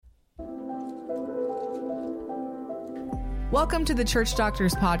Welcome to the Church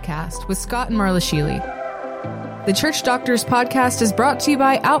Doctors Podcast with Scott and Marla Sheely. The Church Doctors Podcast is brought to you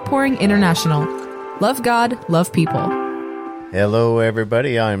by Outpouring International. Love God, love people. Hello,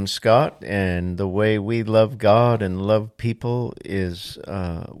 everybody. I'm Scott, and the way we love God and love people is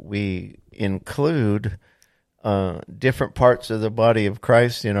we include different parts of the body of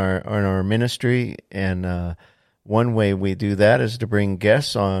Christ in our ministry, and one way we do that is to bring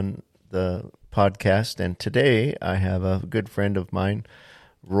guests on the podcast. And today I have a good friend of mine,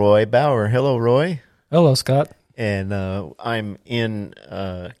 Roy Bauer. Hello, Roy. Hello, Scott. And I'm in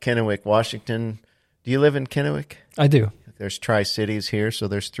Kennewick, Washington. Do you live in Kennewick? I do. There's Tri-Cities here, so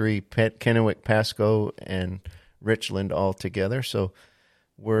there's three: Kennewick, Pasco, and Richland all together. So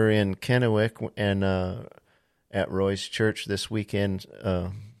we're in Kennewick and at Roy's church this weekend,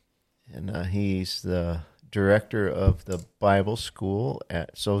 and he's the director of the Bible school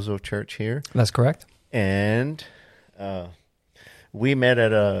at Sozo Church here. That's correct. And we met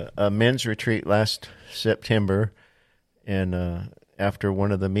at a men's retreat last September, and after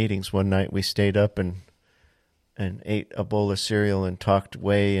one of the meetings one night, we stayed up and ate a bowl of cereal and talked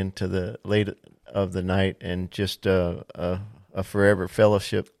way into the late of the night, and just a forever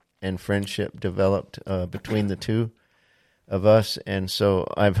fellowship and friendship developed between the two of us. And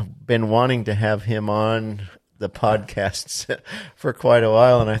so I've been wanting to have him on the podcasts for quite a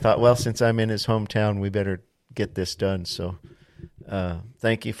while, and I thought, well, since I'm in his hometown, we better get this done. So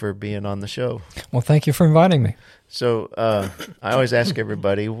thank you for being on the show. Well, thank you for inviting me. So I always ask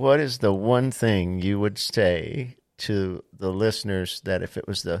everybody, what is the one thing you would say to the listeners that if it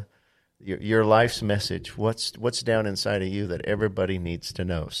was your life's message, what's down inside of you that everybody needs to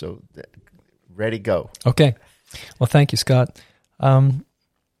know? So ready, go. Okay. Well, thank you, Scott. In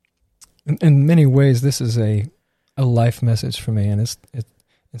many ways, this is a life message for me, and in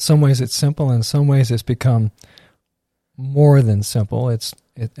some ways it's simple, and in some ways it's become more than simple.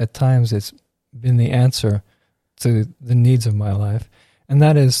 At times it's been the answer to the needs of my life, and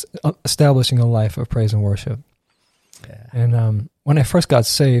that is establishing a life of praise and worship. Yeah. And when I first got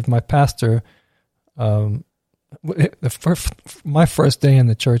saved, my pastor, my first day in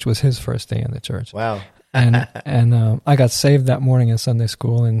the church was his first day in the church. Wow. and I got saved that morning in Sunday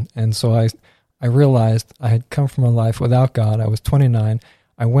school, and so I realized I had come from a life without God. I was 29.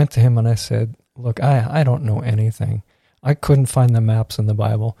 I went to him and I said, look, I don't know anything. I couldn't find the maps in the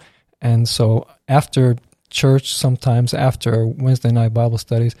Bible. And so after church, sometimes after Wednesday night Bible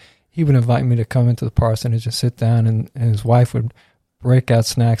studies, he would invite me to come into the parsonage and just sit down, and his wife would break out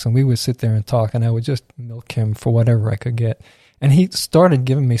snacks, and we would sit there and talk, and I would just milk him for whatever I could get. And he started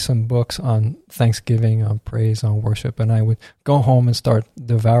giving me some books on Thanksgiving, on praise, on worship, and I would go home and start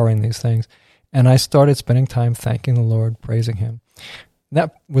devouring these things. And I started spending time thanking the Lord, praising him.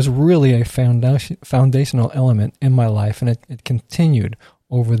 That was really a foundational element in my life, and it continued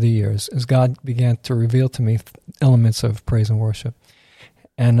over the years as God began to reveal to me elements of praise and worship.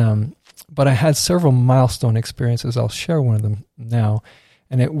 And but I had several milestone experiences. I'll share one of them now.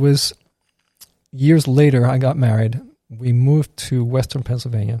 And it was years later, I got married. We moved to Western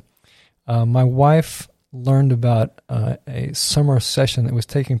Pennsylvania. My wife learned about a summer session that was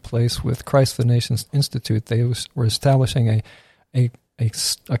taking place with Christ the Nations Institute. They were establishing a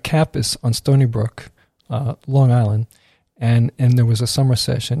campus on Stony Brook, Long Island, and there was a summer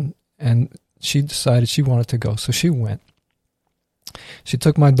session, and she decided she wanted to go, so she went. She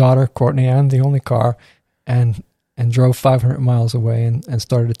took my daughter, Courtney, and the only car, and drove 500 miles away and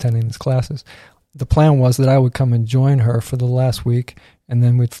started attending these classes. The plan was that I would come and join her for the last week, and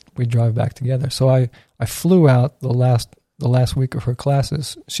then we'd drive back together. So I flew out the last week of her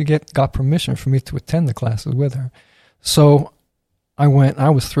classes. She got permission for me to attend the classes with her. So I went.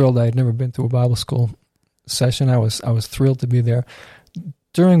 I was thrilled. I had never been to a Bible school session. I was thrilled to be there.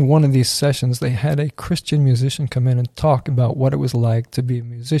 During one of these sessions, they had a Christian musician come in and talk about what it was like to be a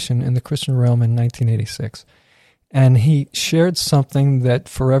musician in the Christian realm in 1986. And he shared something that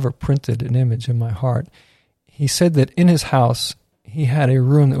forever printed an image in my heart. He said that in his house, he had a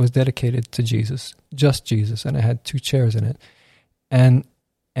room that was dedicated to Jesus, just Jesus, and it had 2 chairs in it. And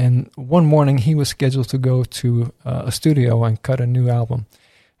one morning, he was scheduled to go to a studio and cut a new album.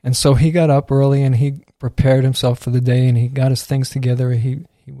 And so he got up early and he prepared himself for the day, and he got his things together. He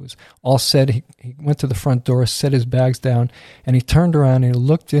was all set. He went to the front door, set his bags down, and he turned around and he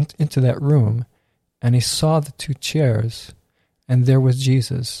looked into that room, and he saw the 2 chairs, and there was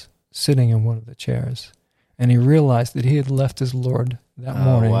Jesus sitting in one of the chairs. And he realized that he had left his Lord that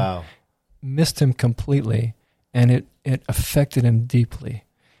morning, missed him completely, and it affected him deeply.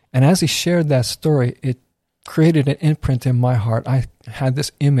 And as he shared that story, created an imprint in my heart. I had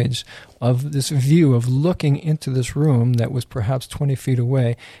this image of this view of looking into this room that was perhaps 20 feet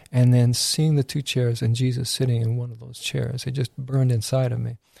away and then seeing the two chairs and Jesus sitting in one of those chairs. It just burned inside of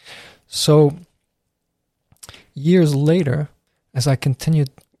me. So years later, as I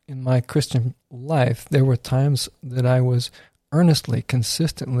continued in my Christian life, there were times that I was earnestly,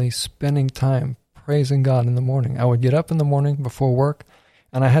 consistently spending time praising God in the morning. I would get up in the morning before work,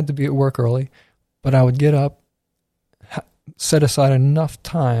 and I had to be at work early, but I would get up, set aside enough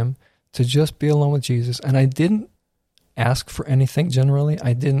time to just be alone with Jesus, and I didn't ask for anything generally.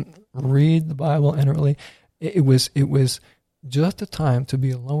 I didn't read the Bible generally. It was just a time to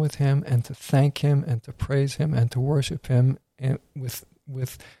be alone with Him and to thank Him and to praise Him and to worship Him in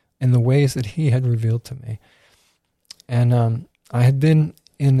the ways that He had revealed to me. And I had been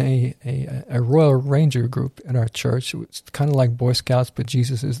in a Royal Ranger group in our church. It was kind of like Boy Scouts, but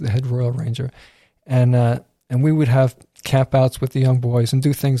Jesus is the head Royal Ranger. And we would have camp outs with the young boys and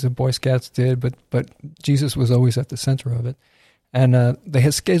do things that Boy Scouts did, but Jesus was always at the center of it. And they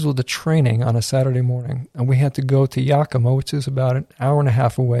had scheduled a training on a Saturday morning, and we had to go to Yakima, which is about an hour and a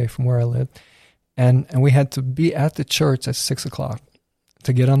half away from where I lived. And we had to be at the church at 6 o'clock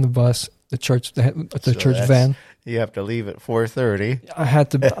to get on the bus, the church van. You have to leave at 4:30. I had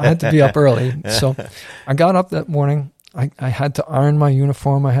to be up early. So I got up that morning. I had to iron my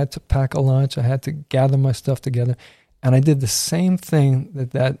uniform. I had to pack a lunch. I had to gather my stuff together. And I did the same thing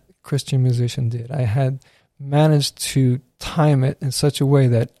that Christian musician did. I had managed to time it in such a way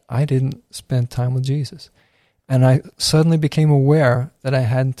that I didn't spend time with Jesus. And I suddenly became aware that I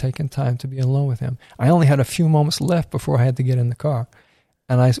hadn't taken time to be alone with Him. I only had a few moments left before I had to get in the car.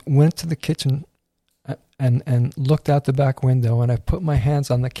 And I went to the kitchen and looked out the back window, and I put my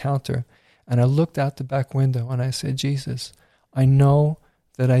hands on the counter, and I looked out the back window, and I said, Jesus, I know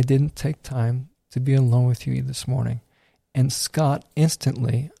that I didn't take time to be alone with You this morning. And Scott,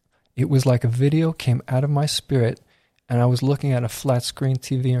 instantly, it was like a video came out of my spirit, and I was looking at a flat screen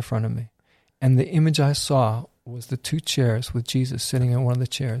TV in front of me. And the image I saw was the two chairs with Jesus sitting in one of the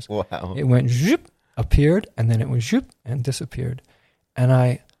chairs. Wow. It went zhoop, appeared, and then it went zhoop and disappeared.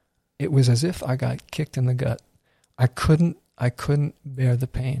 And it was as if I got kicked in the gut. I couldn't bear the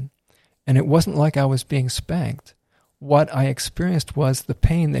pain. And it wasn't like I was being spanked. What I experienced was the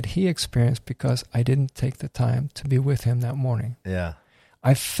pain that He experienced because I didn't take the time to be with Him that morning. Yeah.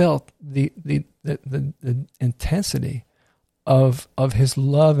 I felt the intensity of His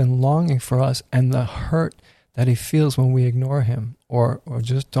love and longing for us, and the hurt that He feels when we ignore Him or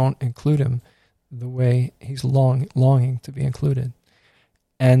just don't include Him the way He's longing to be included.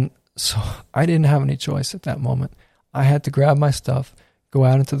 And so I didn't have any choice at that moment. I had to grab my stuff, go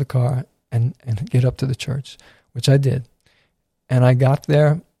out into the car, and get up to the church, which I did. And I got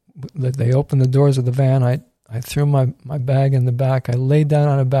there. They opened the doors of the van. I threw my bag in the back. I laid down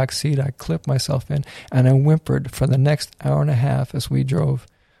on a back seat. I clipped myself in, and I whimpered for the next hour and a half as we drove.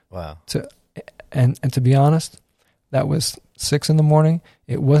 Wow. And to be honest, that was 6 a.m.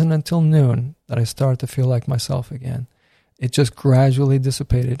 It wasn't until noon that I started to feel like myself again. It just gradually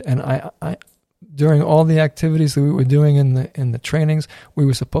dissipated. And I during all the activities that we were doing in the trainings, we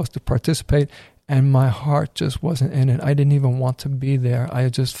were supposed to participate, and my heart just wasn't in it. I didn't even want to be there. I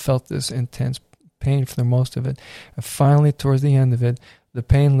just felt this intense pain for the most of it. And finally, towards the end of it, the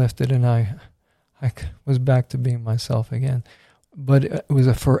pain lifted, and I was back to being myself again. But it was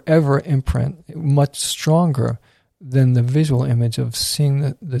a forever imprint, much stronger than the visual image of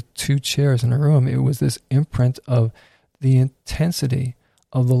seeing the two chairs in a room. It was this imprint of the intensity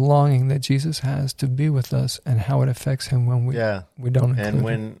of the longing that Jesus has to be with us and how it affects Him when we don't include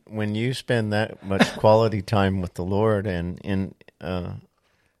Him. When you spend that much quality time with the Lord and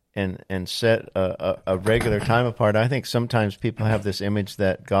set a regular time apart, I think sometimes people have this image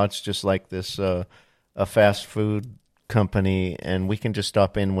that God's just like this a fast food company, and we can just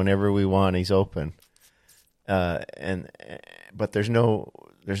stop in whenever we want. He's open, but there's no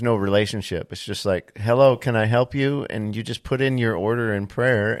relationship. It's just like, hello, can I help you? And you just put in your order in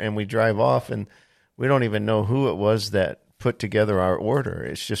prayer, and we drive off, and we don't even know who it was that put together our order.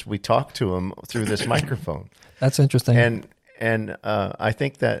 It's just we talk to him through this microphone. That's interesting. And I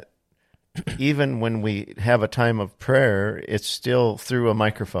think that even when we have a time of prayer, it's still through a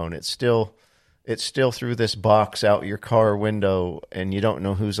microphone. It's still through this box out your car window, and you don't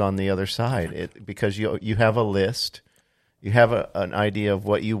know who's on the other side. Because you have a list. You have an idea of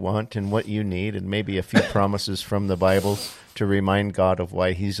what you want and what you need, and maybe a few promises from the Bible to remind God of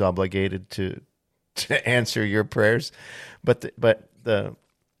why He's obligated to answer your prayers. But the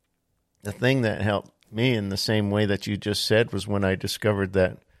thing that helped me in the same way that you just said was when I discovered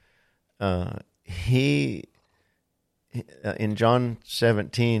that He in John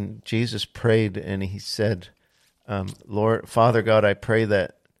 17, Jesus prayed and he said, Lord, Father God, I pray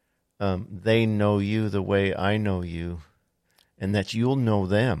that they know you the way I know you, and that you'll know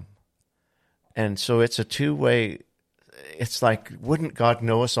them. And so it's a two-way. It's like, wouldn't God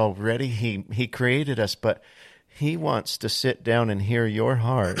know us already? He created us, but he wants to sit down and hear your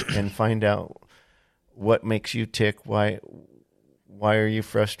heart and find out what makes you tick. Why are you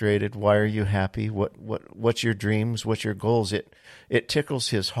frustrated? Why are you happy? What's your dreams? What's your goals? It tickles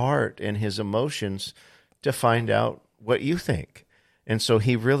his heart and his emotions to find out what you think. And so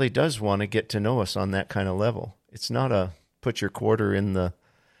he really does want to get to know us on that kind of level. It's not a put your quarter in the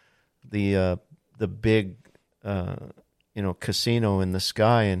big casino in the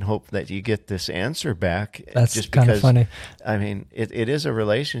sky and hope that you get this answer back. That's just kind of funny. I mean, it is a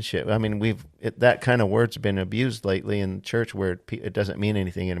relationship. I mean, that kind of word's been abused lately in church where it doesn't mean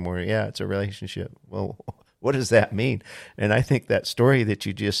anything anymore. Yeah, it's a relationship. Well, what does that mean? And I think that story that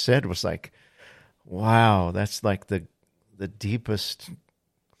you just said was like, wow, that's like the deepest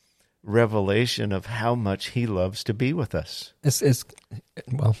revelation of how much he loves to be with us.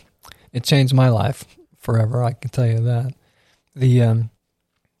 It changed my life forever. I can tell you that. Can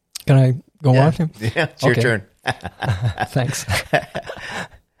I go on? Yeah, it's your turn. Thanks.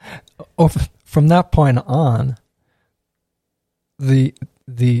 From that point on, the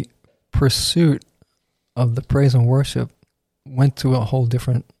pursuit of the praise and worship went to a whole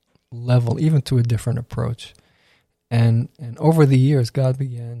different level, even to a different approach. And over the years, God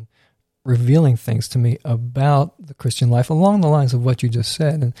began revealing things to me about the Christian life along the lines of what you just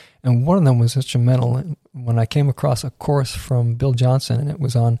said. And one of them was instrumental when I came across a course from Bill Johnson, and it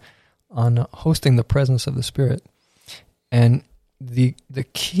was on hosting the presence of the Spirit. And the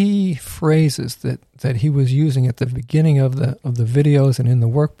key phrases that he was using at the beginning of the videos and in the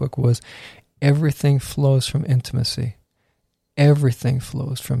workbook was, everything flows from intimacy. Everything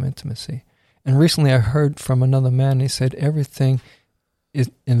flows from intimacy. And recently I heard from another man, he said, everything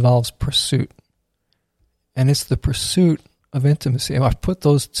involves pursuit. And it's the pursuit of intimacy. And I put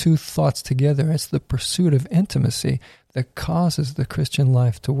those two thoughts together. It's the pursuit of intimacy that causes the Christian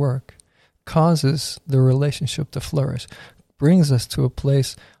life to work, causes the relationship to flourish, brings us to a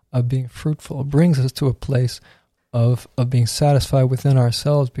place of being fruitful, brings us to a place of being satisfied within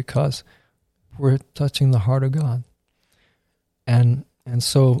ourselves because we're touching the heart of God. And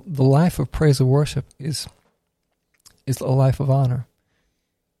so the life of praise and worship is a life of honor.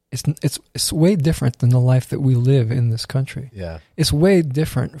 It's way different than the life that we live in this country. Yeah. It's way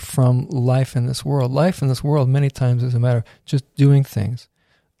different from life in this world. Life in this world many times is a matter of just doing things,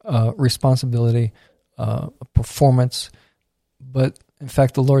 responsibility, performance. But in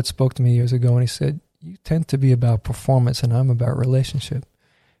fact, the Lord spoke to me years ago and he said, you tend to be about performance and I'm about relationship.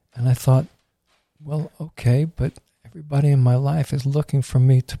 And I thought, well, okay, but everybody in my life is looking for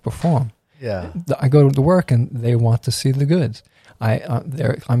me to perform. Yeah. I go to work and they want to see the goods.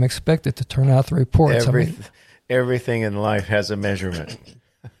 I'm expected to turn out the reports. Everything in life has a measurement.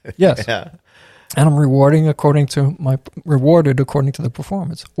 Yes. Yeah. And I'm rewarded according to the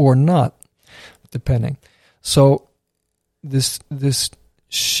performance, or not, depending. So this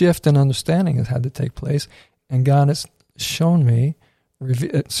shift in understanding has had to take place, and God has shown me,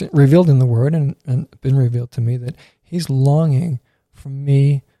 revealed in the Word, and been revealed to me that He's longing for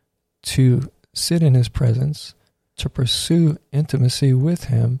me to sit in His presence, to pursue intimacy with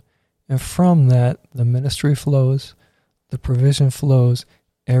Him, and from that the ministry flows, the provision flows,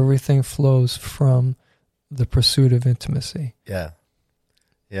 everything flows from the pursuit of intimacy. Yeah.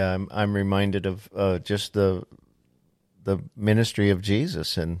 I'm reminded of just the ministry of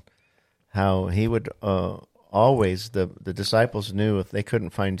Jesus and how He would always, the disciples knew if they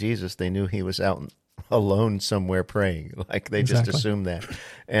couldn't find Jesus, they knew He was out alone somewhere praying. Like they just assumed that.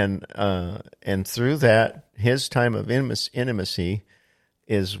 And through that, His time of intimacy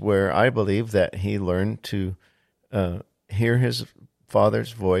is where I believe that He learned to hear His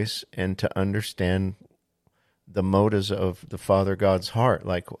Father's voice and to understand the motives of the Father God's heart.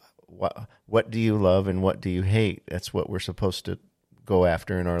 Like, what do you love and what do you hate? That's what we're supposed to go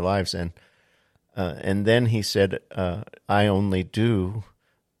after in our lives. And then He said, I only do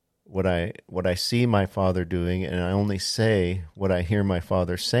what I see my Father doing, and I only say what I hear my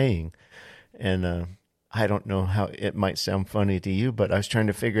Father saying. And I don't know how it might sound funny to you, but I was trying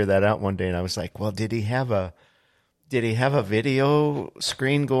to figure that out one day, and I was like, well, did he have a video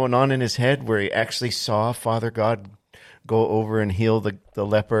screen going on in his head where he actually saw Father God go over and heal the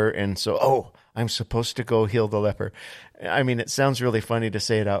leper, and so, I'm supposed to go heal the leper? I mean, it sounds really funny to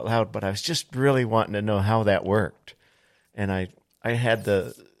say it out loud, but I was just really wanting to know how that worked. And I had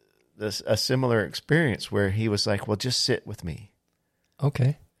the a similar experience where he was like, well, just sit with me.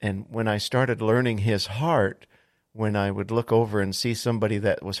 Okay. And when I started learning his heart, when I would look over and see somebody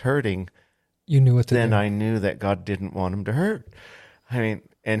that was hurting, You knew what to do. then I knew that God didn't want him to hurt. I mean,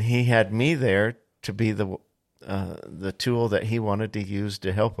 and he had me there to be the tool that he wanted to use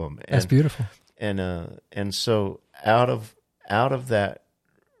to help him. That's beautiful. And so out of that,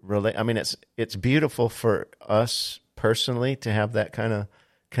 I mean, it's beautiful for us personally to have that kind of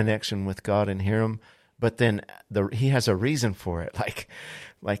connection with God and hear him. But then he has a reason for it.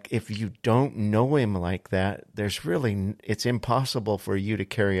 Like if you don't know him like that, it's impossible for you to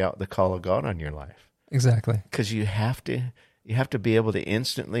carry out the call of God on your life. Exactly. Because you have to be able to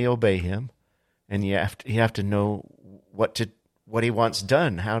instantly obey him, and you have to know what he wants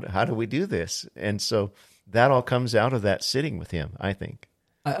done. How do we do this? And so that all comes out of that sitting with him, I think.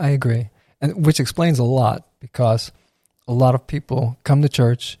 I agree, and which explains a lot, because a lot of people come to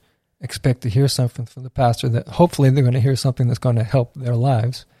church, expect to hear something from the pastor that hopefully they're going to hear something that's going to help their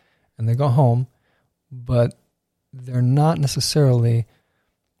lives, and they go home, but they're not necessarily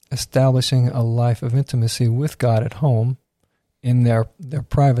establishing a life of intimacy with God at home in their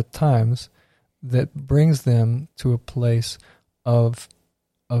private times that brings them to a place of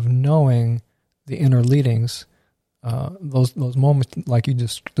knowing the inner leadings, those moments like you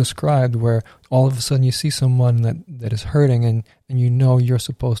just described, where all of a sudden you see someone that is hurting, and you know you're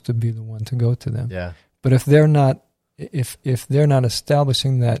supposed to be the one to go to them. Yeah. But if they're not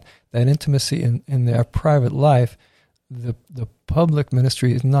establishing that intimacy in their private life, the public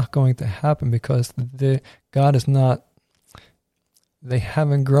ministry is not going to happen, because God is not. They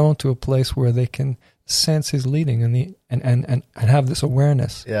haven't grown to a place where they can sense his leading and have this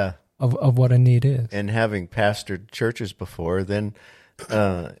awareness. Yeah. Of what a need is. And having pastored churches before, then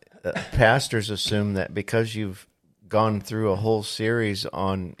pastors assume that because you've gone through a whole series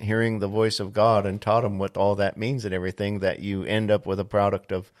on hearing the voice of God and taught them what all that means and everything, that you end up with a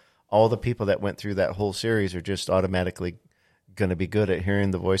product of all the people that went through that whole series are just automatically going to be good at hearing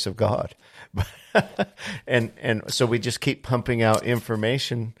the voice of God. and so we just keep pumping out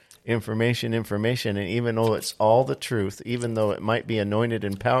information, and even though it's all the truth, even though it might be anointed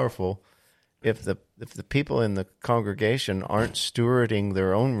and powerful, if the people in the congregation aren't stewarding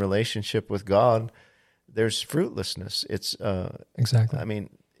their own relationship with God, there's fruitlessness. It's exactly. I mean,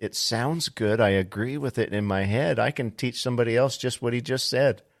 it sounds good. I agree with it in my head. I can teach somebody else just what he just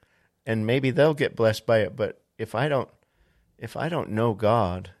said, and maybe they'll get blessed by it. But if I don't know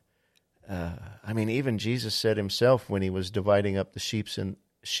God, I mean, even Jesus said himself when he was dividing up the sheep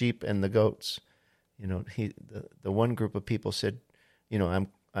and the goats, you know, the one group of people said, you know,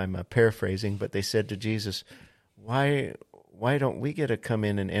 I'm paraphrasing, but they said to Jesus, why don't we get to come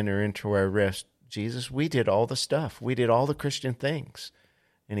in and enter into our rest? Jesus, we did all the stuff. We did all the Christian things.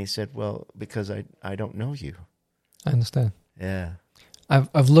 And he said, well, because I don't know you. I understand. Yeah.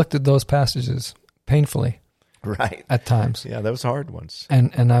 I've looked at those passages painfully. Right. At times. Yeah, those hard ones.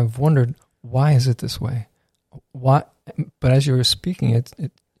 And I've wondered, why is it this way? Why? But as you were speaking,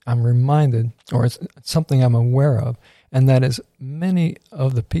 I'm reminded, or it's something I'm aware of, and that is many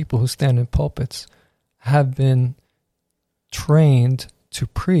of the people who stand in pulpits have been trained to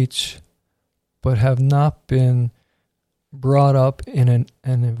preach, but have not been brought up in an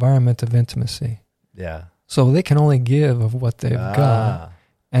environment of intimacy. Yeah. So they can only give of what they've got.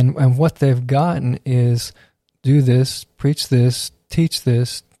 And what they've gotten is do this, preach this, teach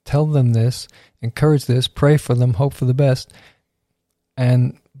this, tell them this, encourage this, pray for them, hope for the best.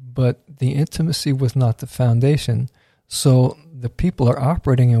 But the intimacy was not the foundation. So the people are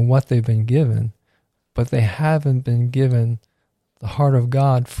operating in what they've been given, but they haven't been given the heart of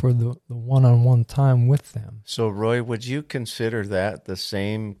God for the one-on-one time with them. So, Roy, would you consider that the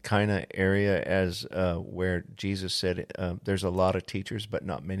same kind of area as where Jesus said there's a lot of teachers, but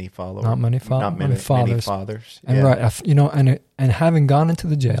not many followers? Not many fathers. Many fathers. And yeah. Right, you know, and having gone into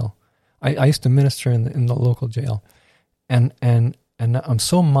the jail, I used to minister in the local jail, and I'm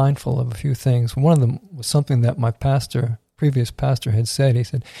so mindful of a few things. One of them was something that my previous pastor had said. He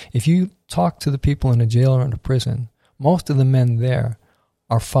said, if you talk to the people in a jail or in a prison, most of the men there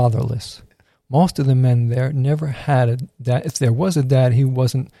are fatherless. Most of the men there never had a dad. If there was a dad, he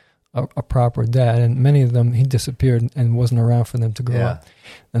wasn't a proper dad, and many of them, he disappeared and wasn't around for them to grow up.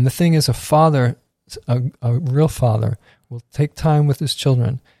 And the thing is, a father, a real father, will take time with his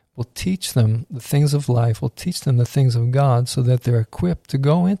children, will teach them the things of life, will teach them the things of God so that they're equipped to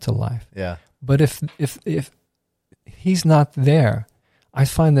go into life. Yeah. But if he's not there, I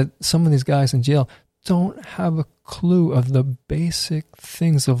find that some of these guys in jail don't have a clue of the basic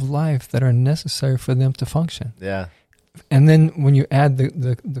things of life that are necessary for them to function. Yeah. and then when you add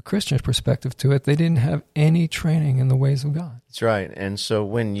the Christian's perspective to it, they didn't have any training in the ways of God. That's right. And so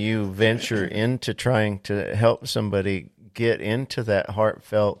when you venture into trying to help somebody get into that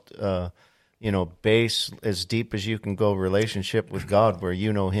heartfelt, base as deep as you can go relationship with God, where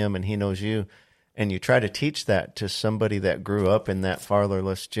you know Him and He knows you, and you try to teach that to somebody that grew up in that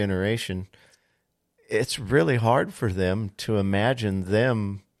fatherless generation, it's really hard for them to imagine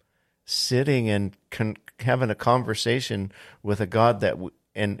them sitting and having a conversation with a God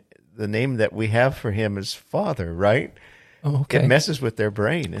and the name that we have for Him is Father, right? Oh, okay. It messes with their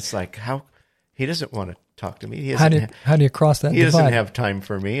brain. It's like, how He doesn't want to talk to me. How do you cross that He divide? doesn't have time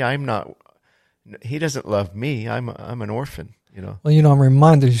for me. He doesn't love me. I'm an orphan, Well, I'm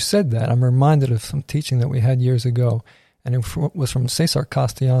reminded, you said that, I'm reminded of some teaching that we had years ago, and it was from Cesar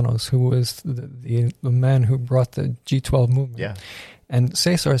Castellanos, who was the man who brought the G12 movement. Yeah. And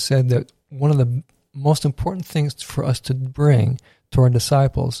Cesar said that one of the most important things for us to bring to our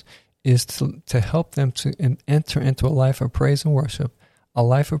disciples is to help them to enter into a life of praise and worship, a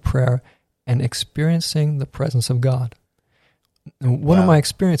life of prayer, and experiencing the presence of God. And one of my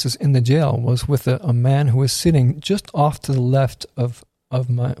experiences in the jail was with a man who was sitting just off to the left of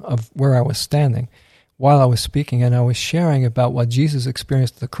where I was standing while I was speaking, and I was sharing about what Jesus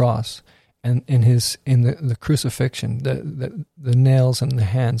experienced at the cross and in the crucifixion, the nails in the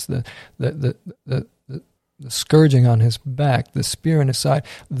hands, the scourging on his back, the spear in his side,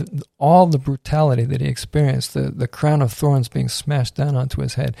 all the brutality that he experienced, the crown of thorns being smashed down onto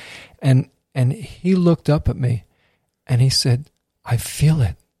his head, and he looked up at me. And he said, I feel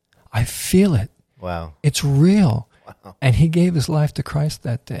it. I feel it. Wow. It's real. Wow. And he gave his life to Christ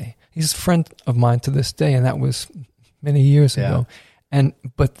that day. He's a friend of mine to this day, and that was many years ago.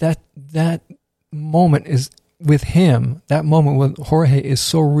 But that moment is with him, that moment with Jorge is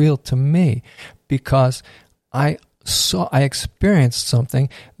so real to me, because I experienced something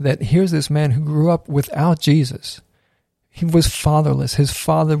that here's this man who grew up without Jesus. He was fatherless. His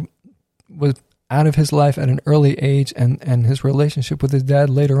father was out of his life at an early age, and his relationship with his dad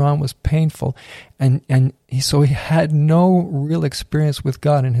later on was painful, so he had no real experience with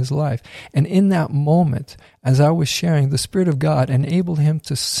God in his life. And in that moment, as I was sharing, the Spirit of God enabled him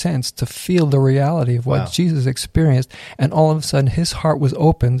to sense, to feel the reality of what Jesus experienced, and all of a sudden his heart was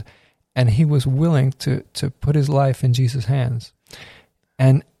opened, and he was willing to put his life in Jesus' hands.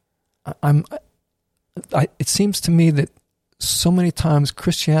 And it seems to me that so many times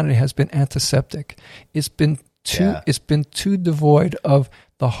Christianity has been antiseptic. It's been too devoid of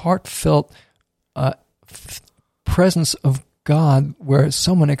the heartfelt presence of God, where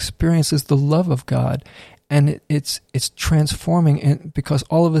someone experiences the love of God, and it's transforming. Because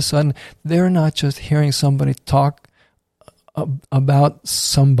all of a sudden they're not just hearing somebody talk about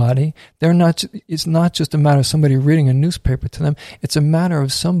somebody. It's not just a matter of somebody reading a newspaper to them. It's a matter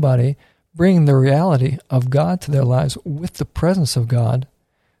of somebody bringing the reality of God to their lives with the presence of God,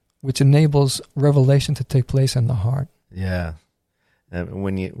 which enables revelation to take place in the heart. Yeah.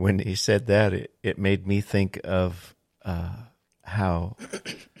 When he said that, it made me think of how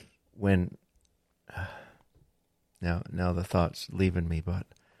when now the thought's leaving me,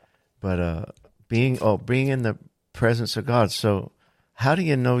 but being in the presence of God. So how do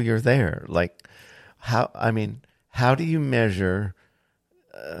you know you're there? Like how do you measure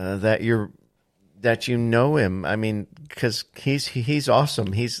that you know Him? I mean, because he's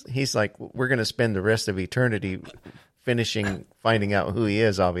awesome. He's like, we're going to spend the rest of eternity finding out who He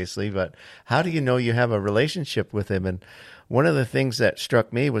is, obviously. But how do you know you have a relationship with Him? And one of the things that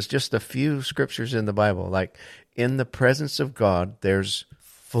struck me was just a few scriptures in the Bible, like in the presence of God, there's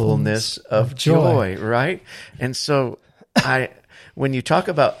fullness of joy, right? And so when you talk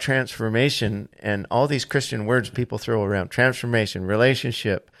about transformation and all these Christian words people throw around, transformation,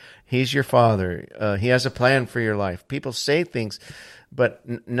 relationship, He's your Father, He has a plan for your life. People say things, but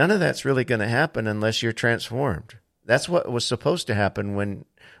none of that's really going to happen unless you're transformed. That's what was supposed to happen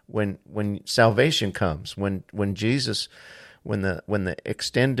when salvation comes, when Jesus, when the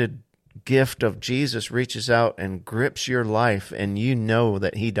extended gift of Jesus reaches out and grips your life, and you know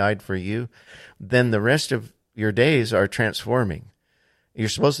that He died for you, then the rest of your days are transforming. You're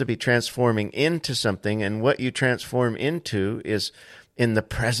supposed to be transforming into something, and what you transform into is in the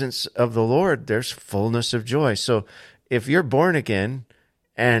presence of the Lord. There's fullness of joy. So if you're born again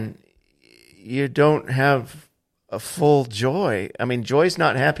and you don't have a full joy, I mean, joy's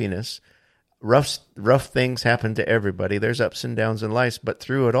not happiness. Rough things happen to everybody. There's ups and downs in life, but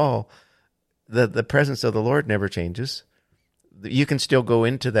through it all, the presence of the Lord never changes. You can still go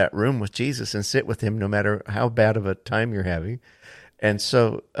into that room with Jesus and sit with Him no matter how bad of a time you're having. And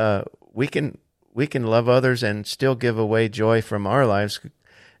so we can we can love others and still give away joy from our lives.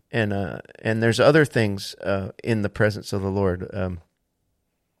 And there's other things in the presence of the Lord.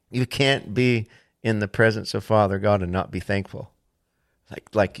 You can't be in the presence of Father God and not be thankful.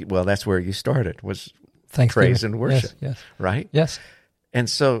 Well, that's where you started, was praise and worship, yes. right? Yes. And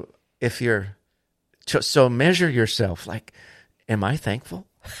so if so measure yourself, like, am I thankful?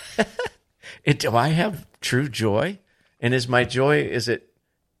 Do I have true joy? And is my joy, is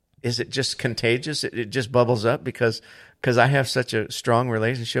it just contagious? It just bubbles up because I have such a strong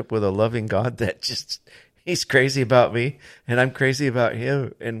relationship with a loving God that he's crazy about me and I'm crazy about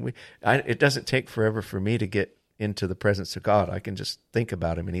him. And it doesn't take forever for me to get into the presence of God. I can just think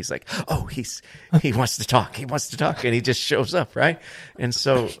about him and he's like, oh, he wants to talk. He wants to talk. And he just shows up. Right. And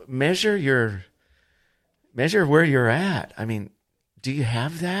so measure where you're at. I mean, do you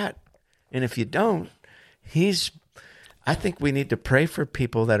have that? And if you don't, I think we need to pray for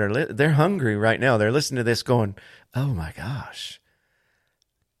people that they're hungry right now. They're listening to this going, oh my gosh.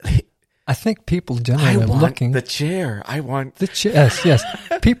 I think people generally are looking. The chair. I want the chair. Yes.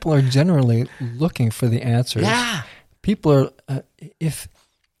 People are generally looking for the answers. Yeah. People are,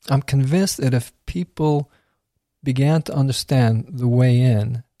 I'm convinced that if people began to understand the way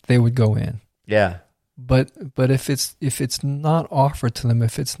in, they would go in. Yeah. But if it's not offered to them,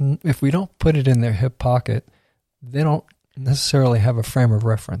 if we don't put it in their hip pocket, they don't necessarily have a frame of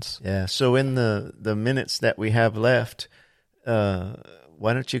reference. Yeah. So in the minutes that we have left,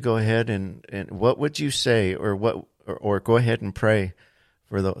 why don't you go ahead and what would you say, or go ahead and pray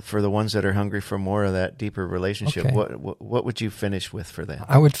for the ones that are hungry for more of that deeper relationship? Okay. What would you finish with for them?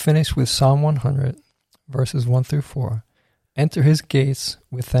 I would finish with Psalm 100, verses 1-4. Enter his gates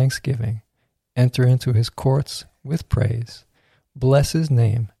with thanksgiving. Enter into his courts with praise. Bless his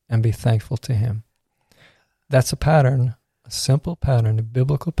name and be thankful to him. That's a pattern, a simple pattern, a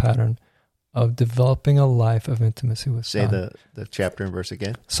biblical pattern of developing a life of intimacy with Say God. the chapter and verse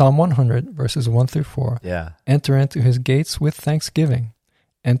again. Psalm 100, verses 1-4. Yeah. Enter into his gates with thanksgiving.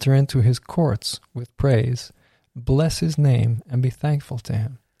 Enter into his courts with praise. Bless his name and be thankful to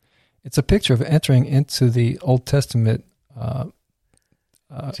him. It's a picture of entering into the Old Testament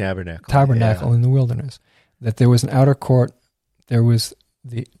tabernacle in the wilderness. That there was an outer court, there was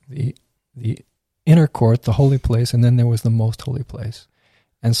the inner court, the holy place, and then there was the most holy place.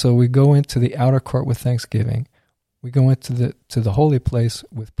 And so we go into the outer court with thanksgiving. We go into the holy place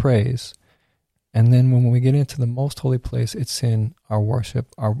with praise. And then when we get into the most holy place, it's in our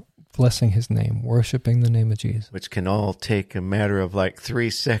worship, our blessing his name, worshiping the name of Jesus. Which can all take a matter of like 3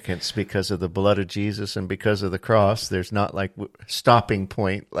 seconds because of the blood of Jesus and because of the cross. There's not like stopping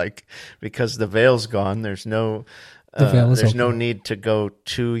point, like because the veil's gone, there's no need to go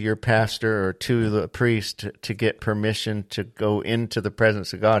to your pastor or to the priest to get permission to go into the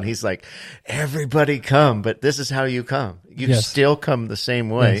presence of God. He's like, everybody come, but this is how you come. You still come the same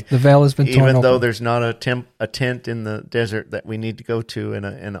way. Yes. The veil has been torn even though open. there's not a tent in the desert that we need to go to and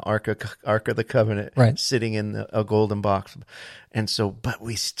an ark of the covenant sitting in a golden box. And so, but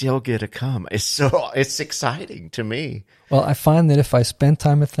we still get to come. It's exciting to me. Well, I find that if I spend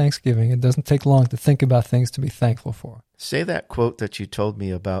time at Thanksgiving, it doesn't take long to think about things to be thankful for. Say that quote that you told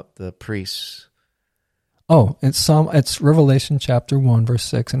me about the priests. Oh, it's Revelation chapter 1, verse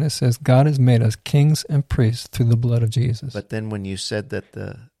 6, and it says, God has made us kings and priests through the blood of Jesus. But then when you said that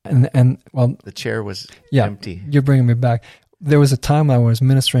the chair was empty. You're bringing me back. There was a time I was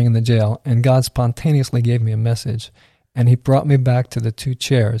ministering in the jail, and God spontaneously gave me a message, and he brought me back to the 2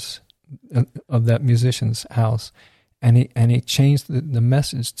 chairs of that musician's house, and he changed the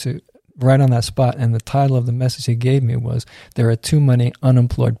message to right on that spot, and the title of the message he gave me was, There Are Too Many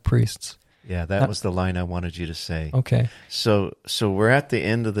Unemployed Priests. Yeah, that was the line I wanted you to say. Okay. So we're at the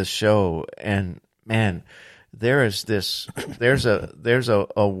end of the show, and man, there's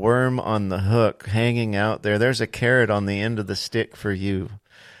a worm on the hook hanging out there. There's a carrot on the end of the stick for you.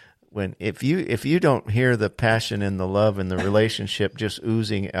 If you don't hear the passion and the love and the relationship just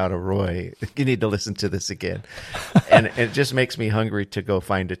oozing out of Roy, you need to listen to this again. And it just makes me hungry to go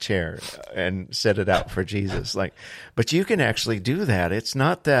find a chair and set it out for Jesus. But you can actually do that. It's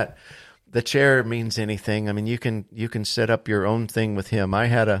not that the chair means anything. I mean, you can set up your own thing with him. I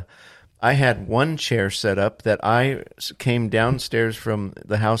had one chair set up that I came downstairs from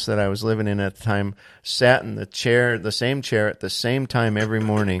the house that I was living in at the time, sat in the same chair at the same time every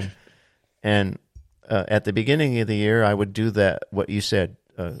morning. And at the beginning of the year, I would do that, what you said,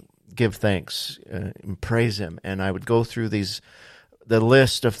 give thanks and praise him. And I would go through the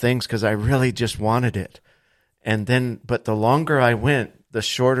list of things because I really just wanted it. And then, but the longer I went, the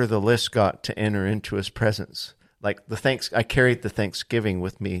shorter the list got to enter into his presence. Like I carried the Thanksgiving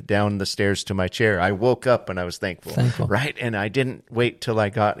with me down the stairs to my chair. I woke up and I was thankful. Right? And I didn't wait till I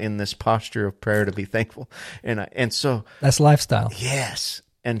got in this posture of prayer to be thankful. And so that's lifestyle. Yes.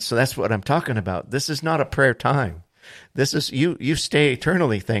 And so that's what I'm talking about. This is not a prayer time. This is you stay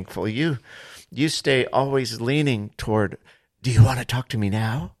eternally thankful. You stay always leaning toward, do you want to talk to me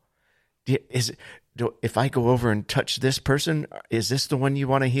now? If I go over and touch this person, is this the one you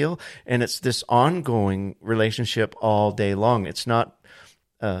want to heal? And it's this ongoing relationship all day long. It's not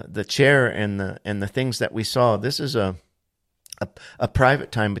the chair and the things that we saw. This is a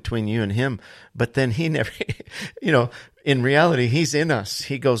private time between you and him. But then he never, in reality, he's in us.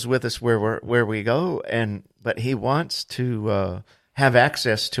 He goes with us where we go, but he wants to have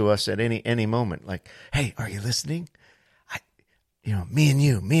access to us at any moment. Like, hey, are you listening? Me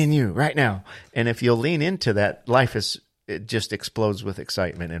and you right now. And if you'll lean into that, it just explodes with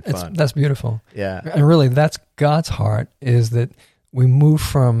excitement and fun. That's beautiful. Yeah. And really, that's God's heart, is that we move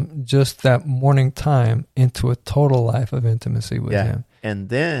from just that morning time into a total life of intimacy with him. And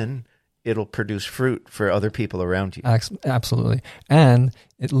then it'll produce fruit for other people around you. Absolutely. And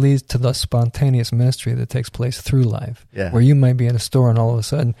it leads to the spontaneous ministry that takes place through life, Yeah. where you might be in a store and all of a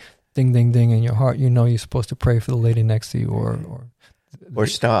sudden, ding, ding, ding in your heart, you're supposed to pray for the lady next to you, or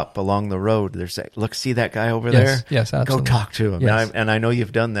stop along the road. There's look, see that guy over there? Yes, absolutely. Go talk to him. Yes. And I know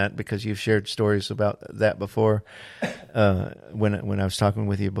you've done that because you've shared stories about that before when I was talking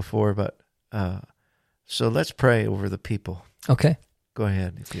with you before. But so let's pray over the people. Okay. Go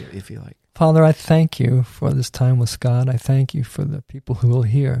ahead if you like. Father, I thank you for this time with Scott. I thank you for the people who will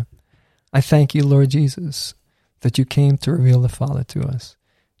hear. I thank you, Lord Jesus, that you came to reveal the Father to us,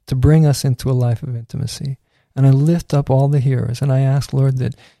 to bring us into a life of intimacy. And I lift up all the hearers, and I ask, Lord,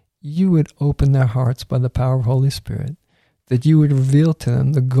 that you would open their hearts by the power of Holy Spirit, that you would reveal to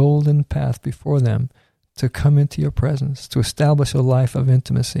them the golden path before them to come into your presence, to establish a life of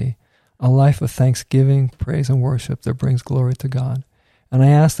intimacy, a life of thanksgiving, praise, and worship that brings glory to God. And I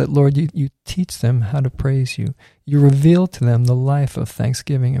ask that, Lord, you teach them how to praise you. You reveal to them the life of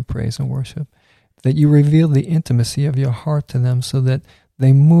thanksgiving and praise and worship, that you reveal the intimacy of your heart to them so that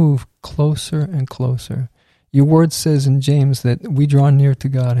they move closer and closer. Your word says in James that we draw near to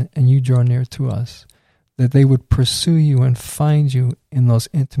God and you draw near to us, that they would pursue you and find you in those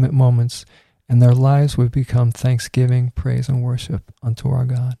intimate moments, and their lives would become thanksgiving, praise, and worship unto our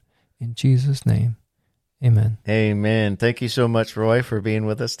God. In Jesus' name, amen. Amen. Thank you so much, Roy, for being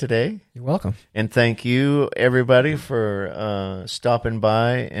with us today. You're welcome. And thank you, everybody, for stopping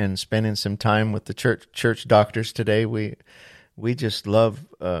by and spending some time with the church doctors today. We just love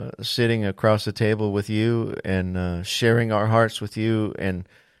sitting across the table with you and sharing our hearts with you, and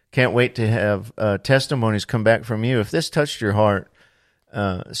can't wait to have testimonies come back from you. If this touched your heart,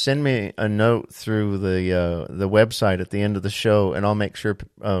 send me a note through the website at the end of the show, and I'll make sure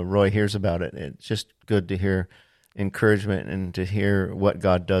Roy hears about it. It's just good to hear encouragement and to hear what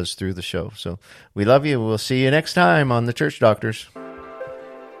God does through the show. So we love you. We'll see you next time on The Church Doctors.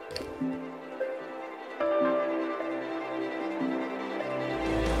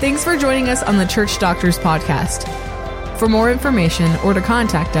 Thanks for joining us on the Church Doctors Podcast. For more information or to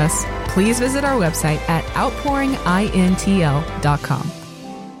contact us, please visit our website at outpouringintl.com.